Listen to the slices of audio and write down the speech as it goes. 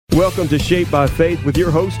Welcome to Shaped by Faith with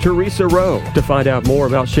your host, Teresa Rowe. To find out more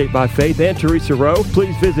about Shaped by Faith and Teresa Rowe,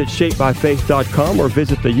 please visit shapedbyfaith.com or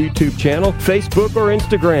visit the YouTube channel, Facebook, or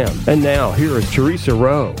Instagram. And now, here is Teresa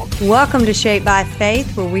Rowe. Welcome to Shaped by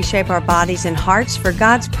Faith, where we shape our bodies and hearts for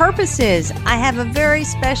God's purposes. I have a very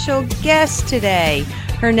special guest today.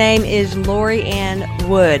 Her name is Lori Ann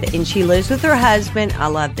Wood, and she lives with her husband, I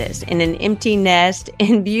love this, in an empty nest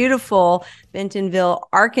in beautiful Bentonville,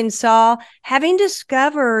 Arkansas. Having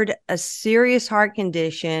discovered a serious heart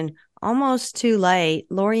condition almost too late,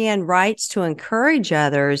 Lori Ann writes to encourage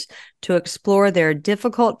others to explore their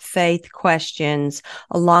difficult faith questions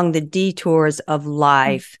along the detours of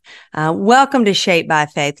life. Welcome to Shaped by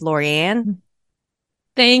Faith, Lori Ann.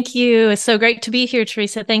 Thank you. It's so great to be here,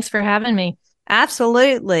 Teresa. Thanks for having me.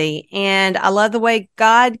 Absolutely. And I love the way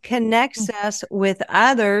God connects us with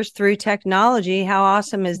others through technology. How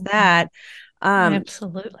awesome is that?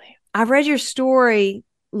 Absolutely. I read your story,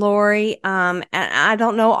 Lori, and I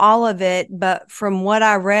don't know all of it, but from what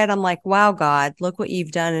I read, I'm like, wow, God, look what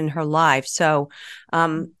you've done in her life. So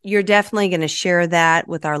you're definitely going to share that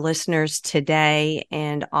with our listeners today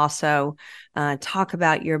and also talk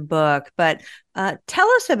about your book. But tell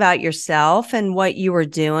us about yourself and what you were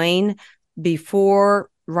doing before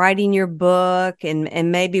writing your book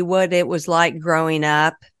and maybe what it was like growing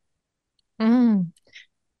up.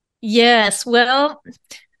 Yes. Well,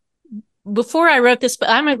 before I wrote this, but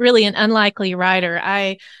I'm really an unlikely writer.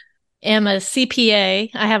 I am a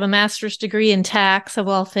CPA. I have a master's degree in tax, of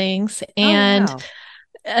all things. And,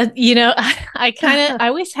 I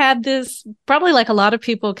always had this, probably like a lot of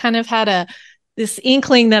people, kind of had this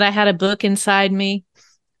inkling that I had a book inside me.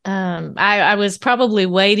 I was probably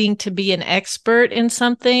waiting to be an expert in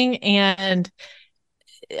something. And,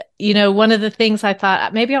 one of the things I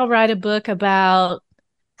thought, maybe I'll write a book about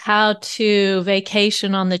how to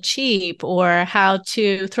vacation on the cheap or how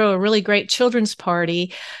to throw a really great children's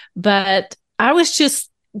party. But I was just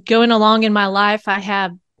going along in my life. I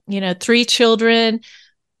have, 3 children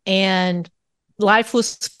and life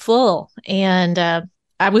was full. And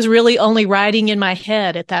I was really only writing in my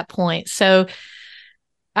head at that point. So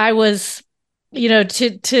I was,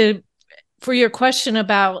 for your question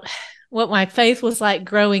about what my faith was like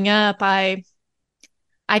growing up,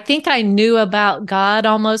 I think I knew about God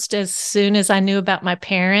almost as soon as I knew about my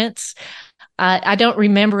parents. I don't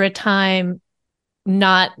remember a time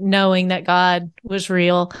not knowing that God was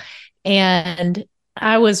real. And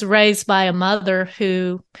I was raised by a mother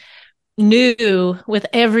who knew with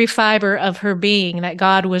every fiber of her being that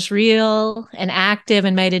God was real and active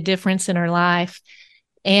and made a difference in her life.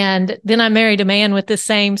 And then I married a man with the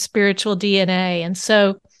same spiritual DNA. And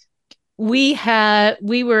so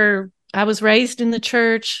I was raised in the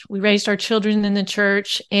church. We raised our children in the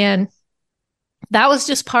church. And that was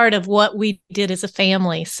just part of what we did as a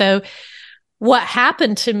family. So what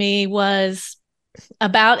happened to me was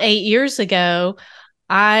about 8 years ago,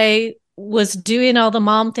 I was doing all the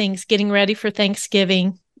mom things, getting ready for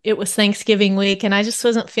Thanksgiving. It was Thanksgiving week, and I just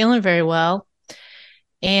wasn't feeling very well.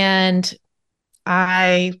 And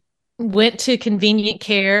I went to convenient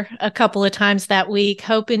care a couple of times that week,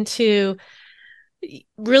 hoping to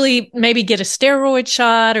really maybe get a steroid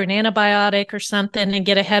shot or an antibiotic or something and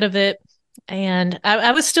get ahead of it. And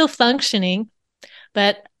I was still functioning,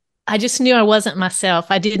 but I just knew I wasn't myself.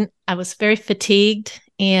 I was very fatigued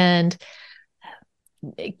and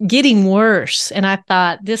getting worse. And I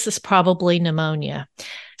thought, this is probably pneumonia.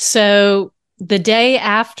 So the day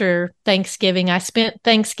after Thanksgiving, I spent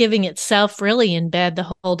Thanksgiving itself really in bed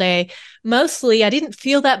the whole day. Mostly, I didn't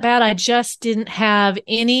feel that bad. I just didn't have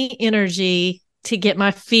any energy to get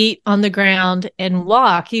my feet on the ground and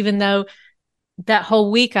walk, even though that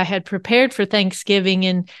whole week I had prepared for Thanksgiving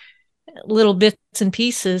in little bits and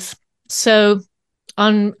pieces. So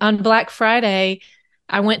on Black Friday,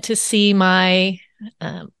 I went to see my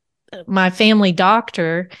family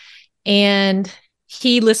doctor, and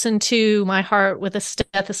he listened to my heart with a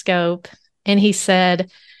stethoscope, and he said,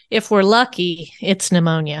 if we're lucky, it's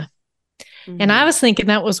pneumonia. Mm-hmm. And I was thinking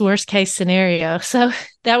that was worst case scenario. So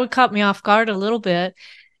that would caught me off guard a little bit.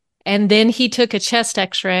 And then he took a chest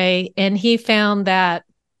x-ray, and he found that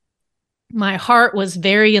my heart was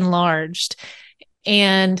very enlarged,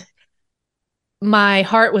 and my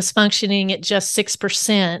heart was functioning at just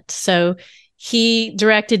 6%. So he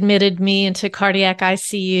direct admitted me into cardiac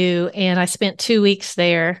ICU, and I spent 2 weeks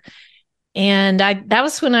there. And that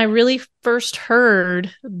was when I really first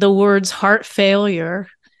heard the words heart failure.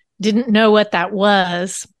 Didn't know what that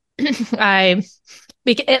was. It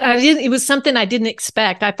was something I didn't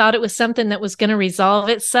expect. I thought it was something that was going to resolve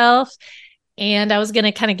itself, and I was going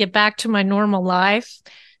to kind of get back to my normal life.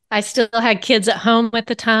 I still had kids at home at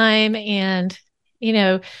the time, and, you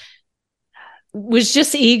know, was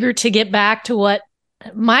just eager to get back to what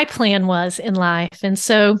my plan was in life. And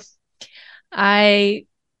so I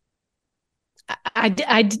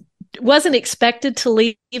wasn't expected to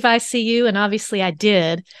leave ICU, and obviously I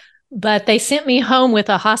did, but they sent me home with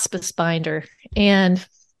a hospice binder, and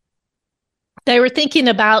they were thinking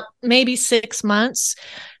about maybe 6 months,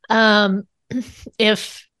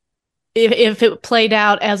 if it played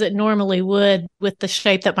out as it normally would with the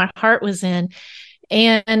shape that my heart was in.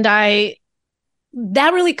 And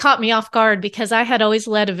that really caught me off guard, because I had always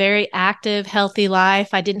led a very active, healthy life.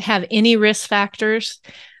 I didn't have any risk factors.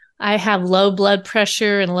 I have low blood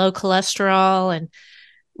pressure and low cholesterol and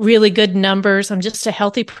really good numbers. I'm just a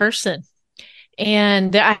healthy person.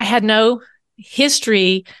 And I had no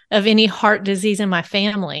history of any heart disease in my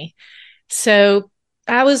family. So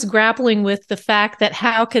I was grappling with the fact that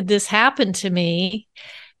how could this happen to me?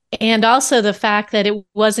 And also the fact that it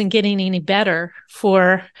wasn't getting any better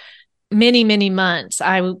for many, many months.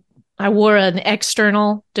 I wore an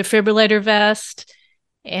external defibrillator vest,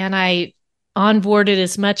 and I onboarded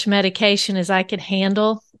as much medication as I could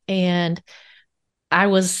handle. And I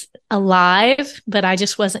was alive, but I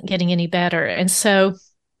just wasn't getting any better. And so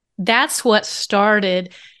that's what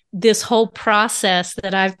started this whole process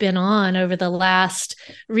that I've been on over the last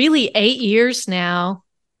really 8 years now,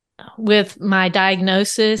 with my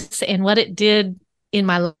diagnosis and what it did in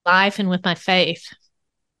my life and with my faith.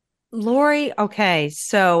 Lori, okay,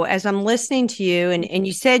 so as I'm listening to you, and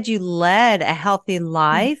you said you led a healthy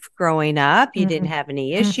life growing up, you didn't have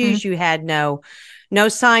any issues, you had no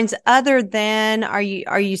signs other than, are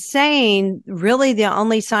you saying really the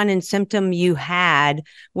only sign and symptom you had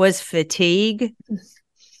was fatigue?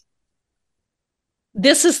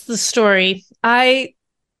 This is the story.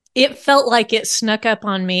 It felt like it snuck up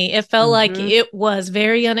on me. It felt like it was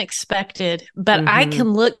very unexpected, but I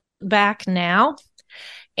can look back now,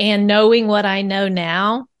 and knowing what I know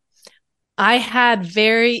now, I had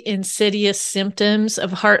very insidious symptoms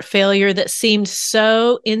of heart failure that seemed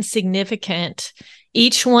so insignificant.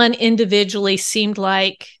 Each one individually seemed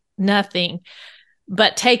like nothing,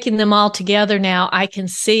 but taking them all together now, I can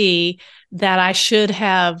see that I should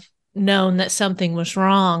have known that something was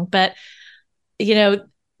wrong. But, you know,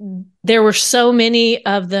 there were so many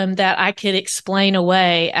of them that I could explain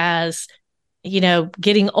away as, you know,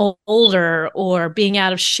 getting older or being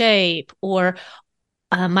out of shape, or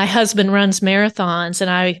my husband runs marathons.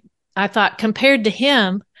 And I thought, compared to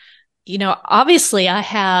him, you know, obviously I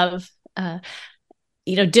have,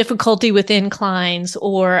 you know, difficulty with inclines,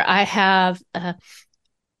 or I have,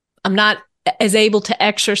 I'm not as able to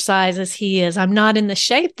exercise as he is. I'm not in the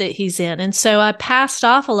shape that he's in. And so I passed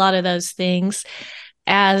off a lot of those things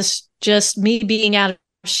as just me being out of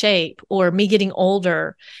shape or me getting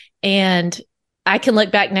older. And I can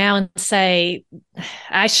look back now and say,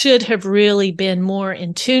 I should have really been more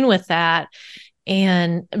in tune with that.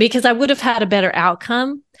 And because I would have had a better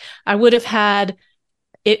outcome, I would have had,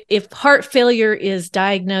 if heart failure is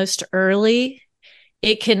diagnosed early,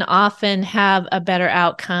 it can often have a better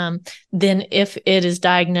outcome than if it is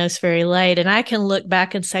diagnosed very late. And I can look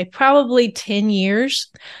back and say, probably 10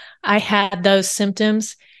 years, I had those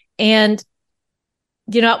symptoms. And,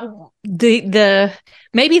 you know,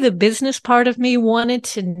 maybe the business part of me wanted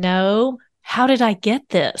to know, how did I get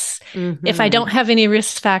this? If I don't have any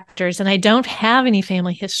risk factors and I don't have any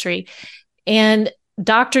family history, and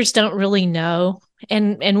doctors don't really know,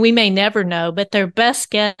 and we may never know, but their best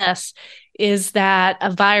guess is that a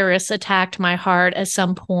virus attacked my heart at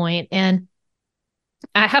some point. And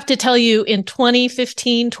I have to tell you, in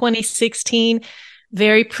 2015, 2016,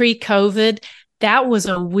 very pre-COVID, that was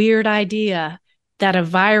a weird idea that a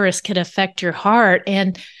virus could affect your heart.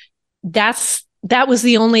 And that was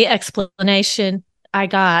the only explanation I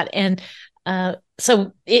got. And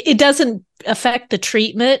so it doesn't affect the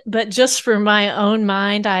treatment, but just for my own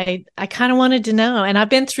mind, I kind of wanted to know. And I've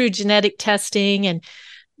been through genetic testing, and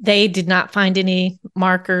they did not find any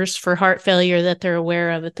markers for heart failure that they're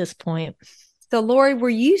aware of at this point. So, Lori, were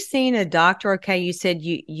you seeing a doctor? Okay, you said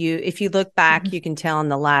you if you look back, you can tell in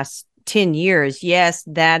the last 10 years, yes,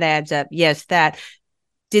 that adds up. Yes, that.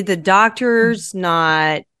 Did the doctors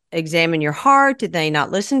not examine your heart? Did they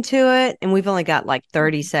not listen to it? And we've only got like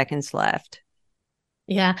 30 seconds left.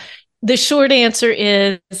 Yeah. The short answer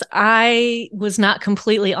is I was not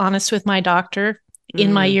completely honest with my doctor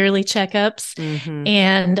in my yearly checkups.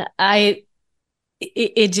 And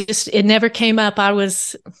it never came up. I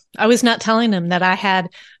was not telling them that I had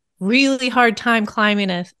really hard time climbing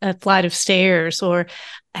a flight of stairs, or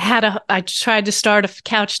I tried to start a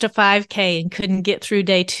couch to 5K and couldn't get through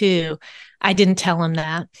day 2. I didn't tell him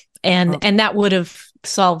that. And that would have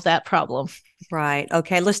solved that problem. Right.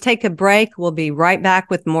 Okay, let's take a break. We'll be right back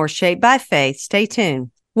with more Shaped by Faith. Stay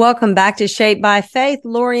tuned. Welcome back to Shaped by Faith.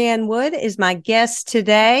 Lori-Ann Wood is my guest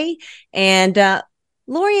today. And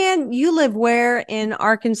Lori-Ann, you live where in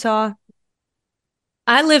Arkansas?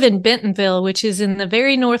 I live in Bentonville, which is in the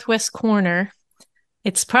very northwest corner.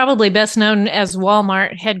 It's probably best known as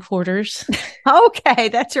Walmart headquarters. Okay,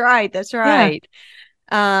 that's right. That's right.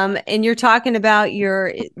 Yeah. And you're talking about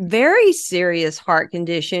your very serious heart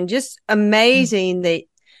condition. Just amazing that,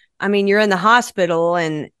 I mean, you're in the hospital,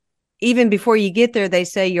 and even before you get there, they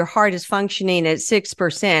say your heart is functioning at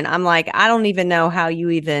 6%. I'm like, I don't even know how you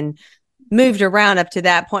even moved around up to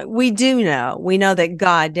that point. We know that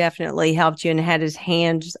God definitely helped you and had his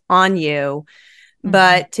hands on you,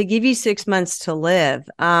 but to give you 6 months to live,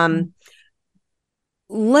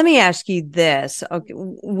 let me ask you this. Okay,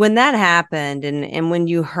 when that happened and when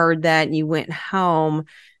you heard that and you went home,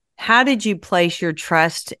 how did you place your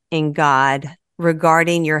trust in God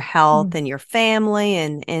regarding your health and your family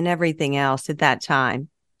and everything else at that time?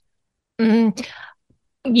 I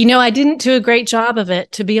didn't do a great job of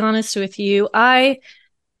it, to be honest with you. I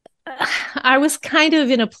was kind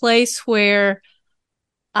of in a place where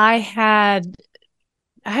I had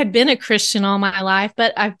been a Christian all my life,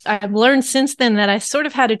 but I've learned since then that I sort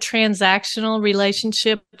of had a transactional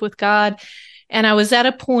relationship with God. And I was at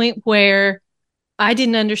a point where I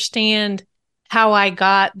didn't understand how I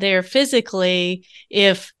got there physically,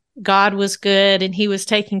 if God was good and he was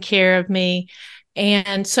taking care of me.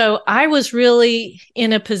 And so I was really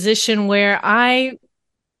in a position where I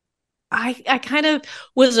kind of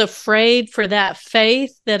was afraid for that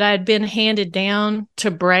faith that I'd been handed down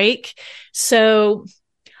to break. So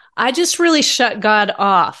I just really shut God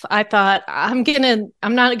off. I thought, I'm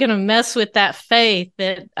not going to mess with that faith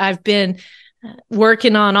that I've been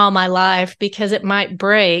working on all my life, because it might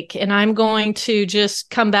break, and I'm going to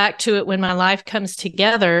just come back to it when my life comes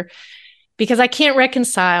together, because I can't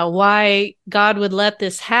reconcile why God would let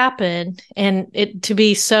this happen and it to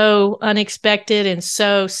be so unexpected and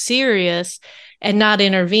so serious and not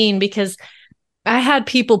intervene, because I had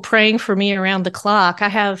people praying for me around the clock. I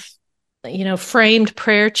have framed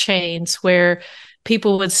prayer chains where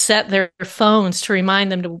people would set their phones to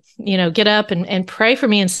remind them to, get up and pray for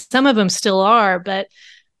me. And some of them still are, but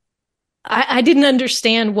I didn't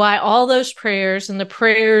understand why all those prayers and the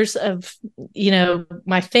prayers of,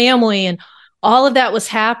 my family and all of that was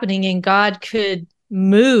happening, and God could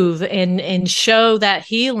move and show that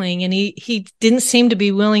healing. And he didn't seem to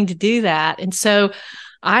be willing to do that. And so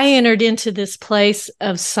I entered into this place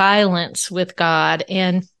of silence with God,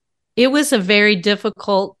 and it was a very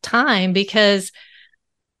difficult time because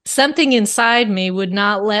something inside me would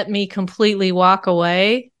not let me completely walk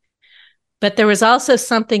away. But there was also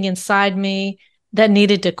something inside me that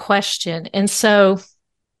needed to question. And so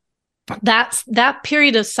that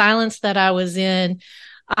period of silence that I was in,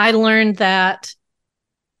 I learned that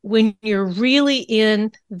when you're really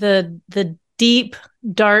in the deep,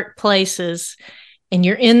 dark places, and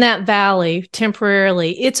you're in that valley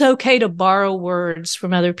temporarily, it's okay to borrow words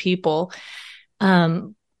from other people.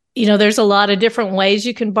 There's a lot of different ways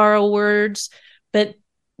you can borrow words, but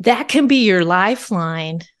that can be your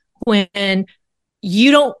lifeline when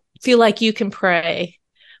you don't feel like you can pray,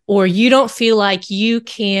 or you don't feel like you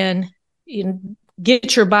can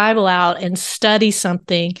get your Bible out and study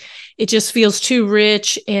something. It just feels too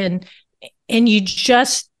rich, and you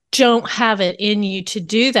just don't have it in you to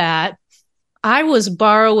do that. I was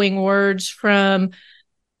borrowing words from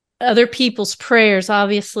other people's prayers,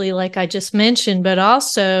 obviously, like I just mentioned, but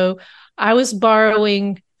also I was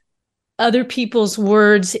borrowing other people's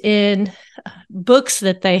words in books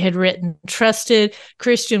that they had written, trusted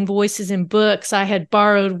Christian voices in books. I had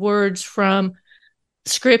borrowed words from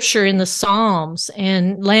scripture in the Psalms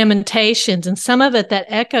and Lamentations, and some of it that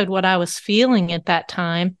echoed what I was feeling at that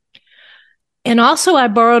time. And also I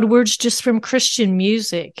borrowed words just from Christian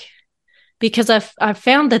music, because I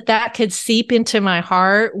found that could seep into my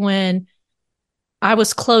heart when I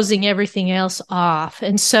was closing everything else off.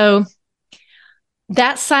 And so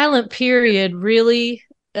that silent period really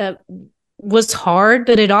was hard,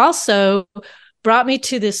 but it also brought me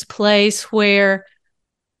to this place where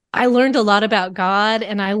I learned a lot about God,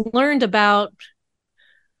 and I learned about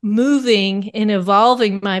moving and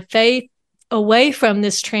evolving my faith away from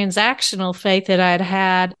this transactional faith that I'd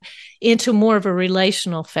had into more of a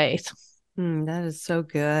relational faith. That is so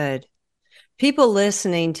good. People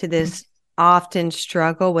listening to this often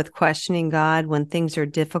struggle with questioning God when things are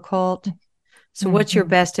difficult. So what's your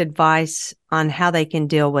best advice on how they can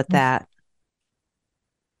deal with that?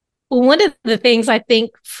 Well, one of the things I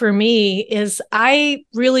think for me is I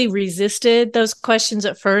really resisted those questions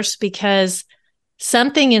at first because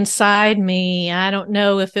something inside me, I don't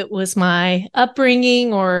know if it was my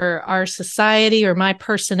upbringing or our society or my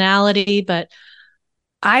personality, but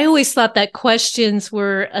I always thought that questions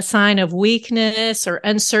were a sign of weakness or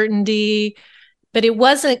uncertainty, but it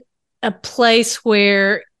wasn't a place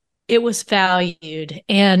where it was valued.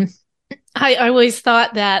 And I always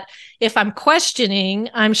thought that if I'm questioning,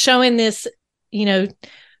 I'm showing this,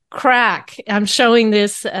 crack. I'm showing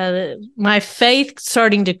this, my faith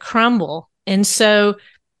starting to crumble. And so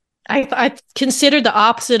I considered the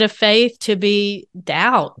opposite of faith to be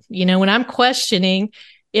doubt. When I'm questioning,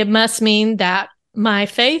 it must mean that my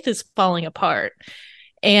faith is falling apart.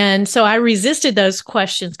 And so I resisted those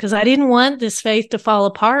questions because I didn't want this faith to fall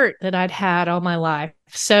apart that I'd had all my life.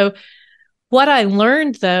 So what I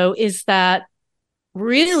learned, though, is that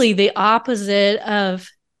really the opposite of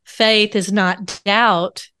faith is not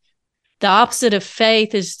doubt. The opposite of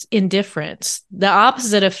faith is indifference. The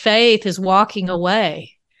opposite of faith is walking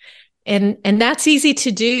away. And that's easy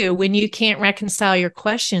to do when you can't reconcile your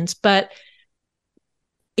questions. But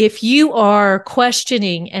if you are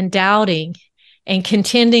questioning and doubting and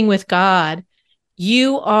contending with God,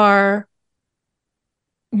 you are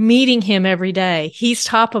meeting him every day. He's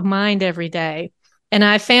top of mind every day. And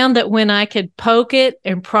I found that when I could poke it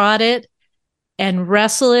and prod it and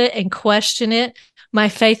wrestle it and question it, my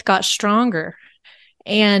faith got stronger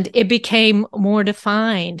and it became more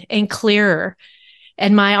defined and clearer.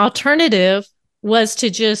 And my alternative was to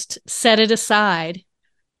just set it aside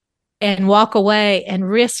and walk away and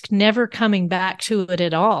risk never coming back to it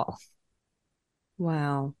at all.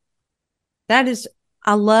 Wow.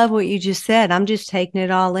 I love what you just said. I'm just taking it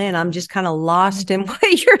all in. I'm just kind of lost in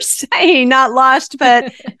what you're saying. Not lost,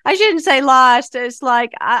 but I shouldn't say lost. It's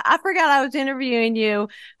like, I forgot I was interviewing you.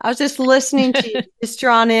 I was just listening to you, just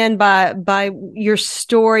drawn in by your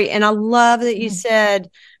story. And I love that you said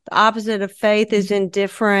the opposite of faith is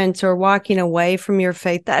indifference or walking away from your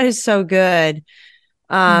faith. That is so good.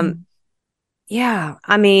 Yeah.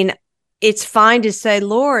 I mean, it's fine to say,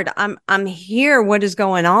 Lord, I'm here. What is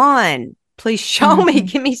going on? Please show me,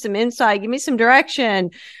 give me some insight, give me some direction.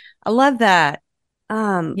 I love that.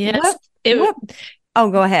 Yes. Oh,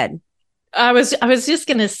 go ahead. I was just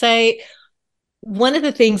going to say one of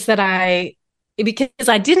the things that because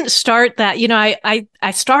I didn't start that,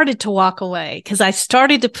 I started to walk away because I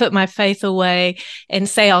started to put my faith away and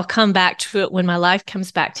say, I'll come back to it when my life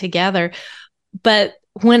comes back together. But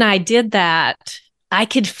when I did that, I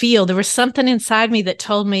could feel there was something inside me that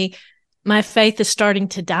told me my faith is starting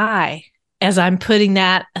to die as I'm putting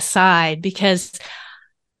that aside because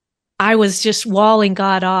I was just walling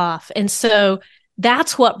God off. And so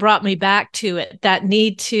that's what brought me back to it, that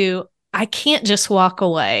need to, I can't just walk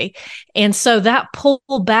away. And so that pull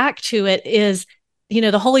back to it is,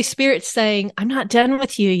 the Holy Spirit saying, I'm not done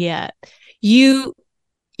with you yet.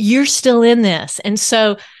 You're still in this. And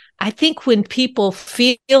so I think when people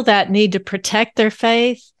feel that need to protect their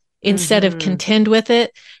faith instead of contend with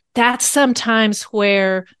it, that's sometimes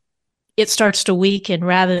where it starts to weaken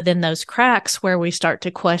rather than those cracks where we start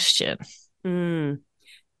to question. And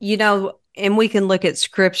we can look at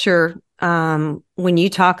scripture. When you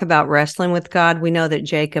talk about wrestling with God, we know that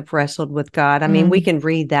Jacob wrestled with God. I mean, we can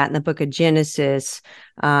read that in the book of Genesis.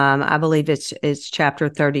 I believe it's chapter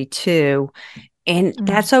 32. And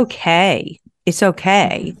that's okay. It's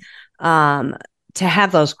okay. To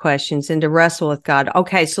have those questions and to wrestle with God.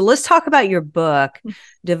 Okay, so let's talk about your book,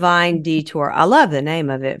 Divine Detour. I love the name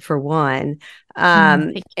of it, for one.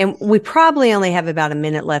 And we probably only have about a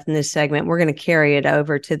minute left in this segment. We're going to carry it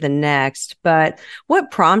over to the next. But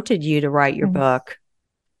what prompted you to write your book?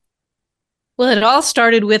 Well, it all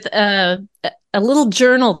started with a little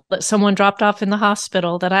journal that someone dropped off in the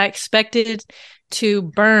hospital that I expected to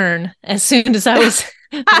burn as soon as I was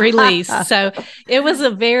released. So it was a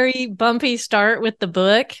very bumpy start with the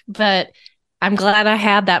book, but I'm glad I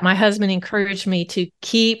had that. My husband encouraged me to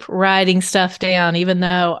keep writing stuff down, even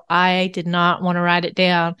though I did not want to write it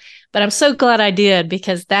down. But I'm so glad I did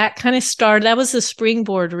because that kind of started, that was the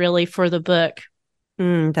springboard really for the book.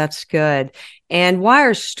 That's good. And why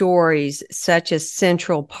are stories such a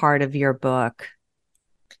central part of your book?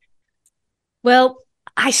 Well,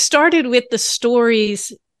 I started with the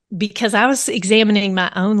stories because I was examining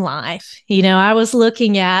my own life. I was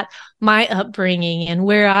looking at my upbringing and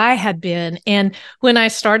where I had been. And when I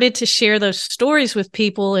started to share those stories with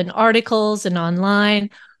people in articles and online,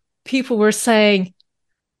 people were saying,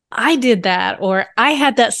 I did that, or I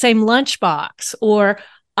had that same lunchbox, or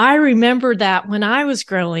I remember that when I was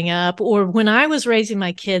growing up, or when I was raising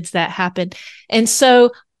my kids, that happened. And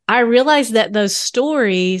so I realized that those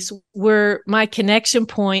stories were my connection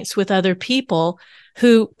points with other people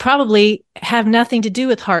who probably have nothing to do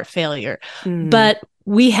with heart failure, but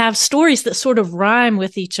we have stories that sort of rhyme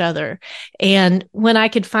with each other. And when I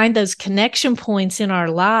could find those connection points in our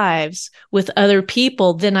lives with other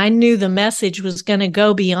people, then I knew the message was going to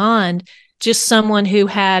go beyond just someone who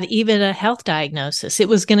had even a health diagnosis. It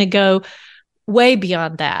was going to go way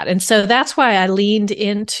beyond that. And so that's why I leaned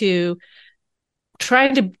into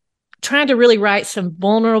trying to really write some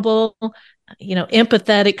vulnerable,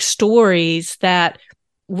 empathetic stories that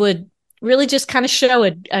would really just kind of show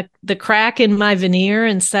the crack in my veneer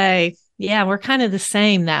and say, yeah, we're kind of the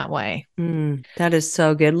same that way. That is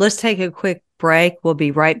so good. Let's take a quick break. We'll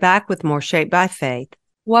be right back with more Shaped by Faith.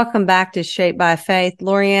 Welcome back to Shaped by Faith.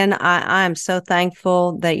 Lori-Ann, I am so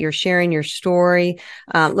thankful that you're sharing your story.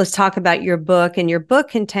 Let's talk about your book. And your book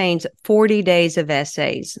contains 40 days of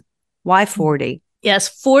essays. Why 40? Yes,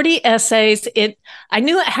 40 essays. I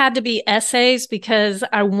knew it had to be essays because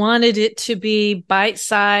I wanted it to be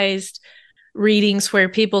bite-sized readings where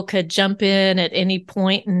people could jump in at any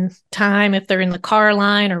point in time if they're in the car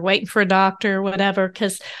line or waiting for a doctor or whatever.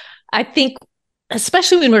 Because I think,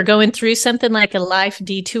 especially when we're going through something like a life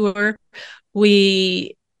detour,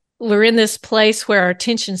 we're in this place where our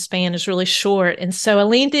attention span is really short. And so I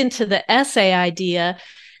leaned into the essay idea,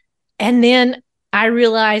 and then I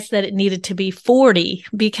realized that it needed to be 40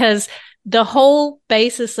 because the whole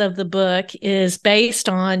basis of the book is based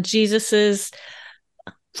on Jesus's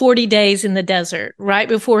 40 days in the desert. Right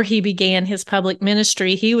before he began his public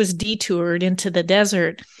ministry, he was detoured into the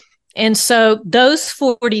desert. And so those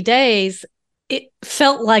 40 days, it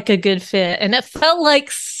felt like a good fit, and it felt like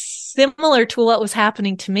similar to what was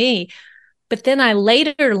happening to me. But then I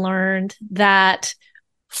later learned that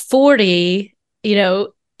 40,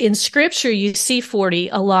 in scripture, you see 40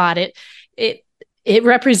 a lot. It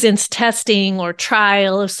represents testing or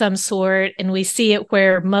trial of some sort. And we see it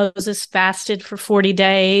where Moses fasted for 40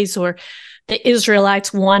 days, or the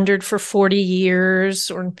Israelites wandered for 40 years,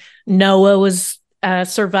 or Noah was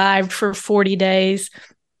survived for 40 days.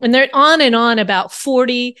 And they're on and on about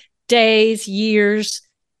 40 days, years.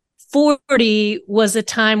 40 was a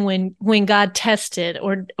time when God tested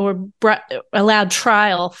or allowed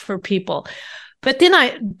trial for people. But then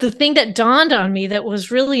the thing that dawned on me that was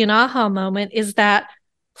really an aha moment is that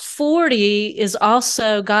 40 is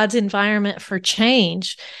also God's environment for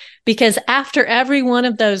change, because after every one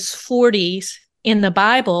of those 40s in the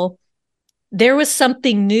Bible, there was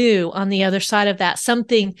something new on the other side of that,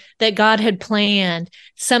 something that God had planned,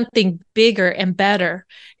 something bigger and better.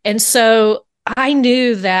 And so I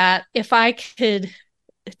knew that if I could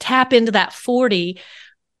tap into that 40,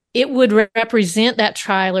 it would represent that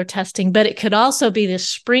trial or testing, but it could also be this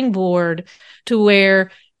springboard to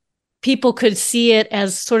where people could see it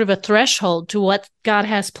as sort of a threshold to what God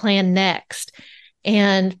has planned next.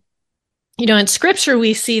 And, in scripture,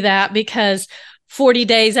 we see that because 40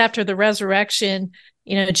 days after the resurrection,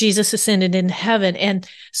 Jesus ascended into heaven. And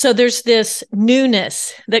so there's this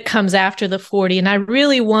newness that comes after the 40. And I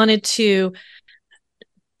really wanted to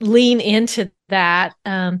lean into that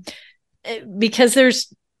because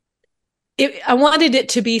I wanted it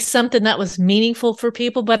to be something that was meaningful for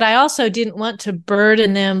people, but I also didn't want to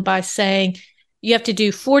burden them by saying, you have to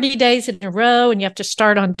do 40 days in a row and you have to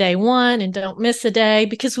start on day one and don't miss a day,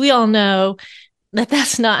 because we all know that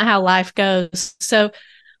that's not how life goes. So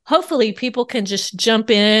hopefully people can just jump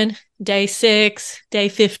in day 6, day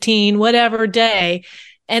 15, whatever day,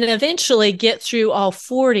 and eventually get through all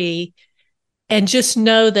 40 and just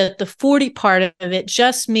know that the 40 part of it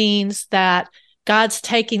just means that God's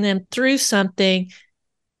taking them through something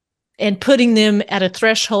and putting them at a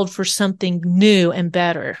threshold for something new and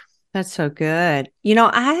better. That's so good.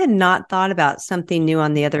 I had not thought about something new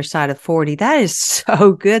on the other side of 40. That is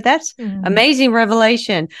so good. That's amazing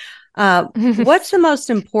revelation. What's the most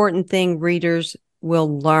important thing readers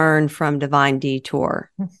will learn from Divine Detour?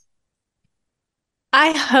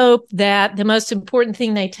 I hope that the most important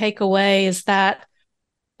thing they take away is that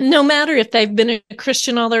no matter if they've been a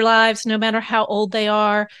Christian all their lives, no matter how old they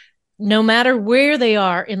are, no matter where they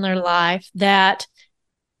are in their life, that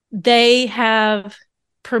they have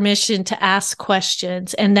permission to ask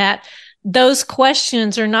questions, and that those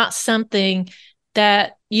questions are not something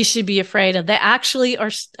that you should be afraid of. They actually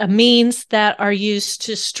are a means that are used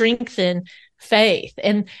to strengthen faith.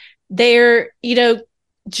 And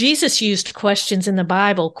Jesus used questions in the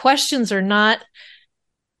Bible. Questions are not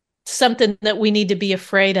something that we need to be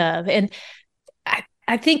afraid of. And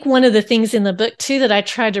I think one of the things in the book too that I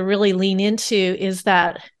tried to really lean into is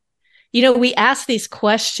that, we ask these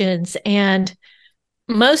questions, and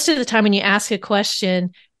most of the time when you ask a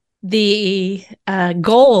question, the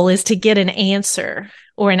goal is to get an answer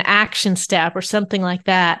or an action step or something like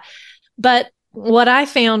that. But what I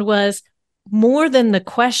found was more than the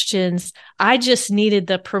questions, I just needed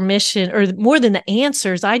the permission, or more than the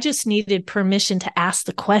answers, I just needed permission to ask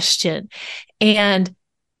the question. And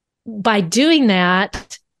by doing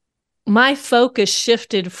that, my focus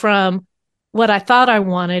shifted from what I thought I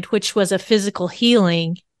wanted, which was a physical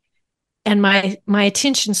healing. And my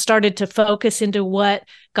attention started to focus into what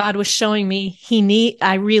God was showing me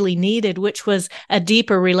I really needed, which was a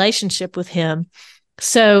deeper relationship with him.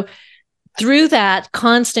 So through that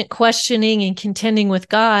constant questioning and contending with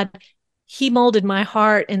God, he molded my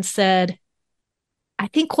heart and said, I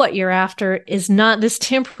think what you're after is not this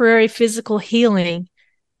temporary physical healing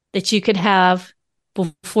that you could have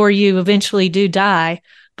before you eventually do die,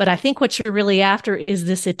 but I think what you're really after is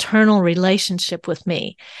this eternal relationship with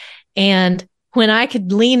me. And when I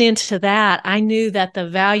could lean into that, I knew that the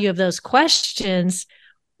value of those questions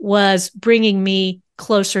was bringing me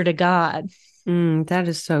closer to God. That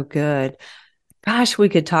is so good. Gosh, we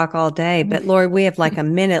could talk all day, but Lori, we have like a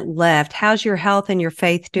minute left. How's your health and your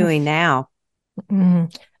faith doing now? You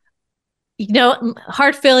know,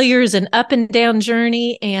 heart failure is an up and down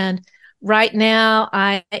journey. And right now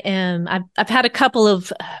I've had a couple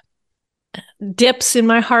of dips in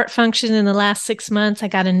my heart function in the last 6 months. I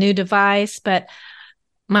got a new device, but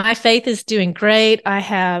my faith is doing great. I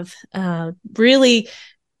have really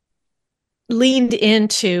leaned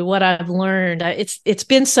into what I've learned. It's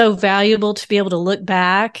been so valuable to be able to look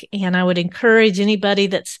back, and I would encourage anybody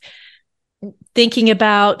that's thinking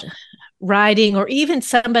about writing, or even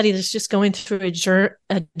somebody that's just going through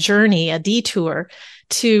a journey, a detour,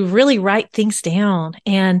 to really write things down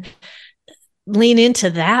and lean into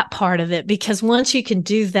that part of it. Because once you can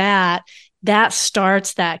do that, that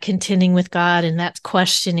starts that contending with God and that's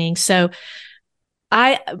questioning. So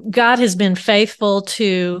God has been faithful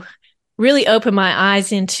to really open my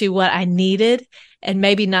eyes into what I needed and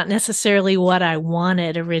maybe not necessarily what I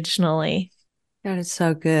wanted originally. That is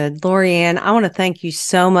so good. Lori-Ann, I want to thank you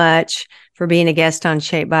so much for being a guest on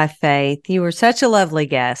Shaped by Faith. You were such a lovely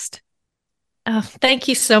guest. Oh, thank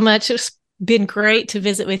you so much. It's been great to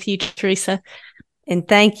visit with you, Teresa. And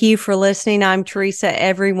thank you for listening. I'm Teresa.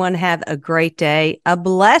 Everyone have a great day, a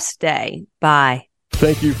blessed day. Bye.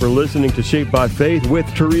 Thank you for listening to Shaped by Faith with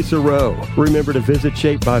Teresa Rowe. Remember to visit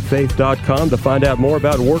shapedbyfaith.com to find out more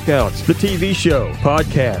about workouts, the TV show,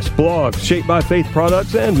 podcasts, blogs, Shaped by Faith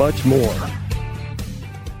products, and much more.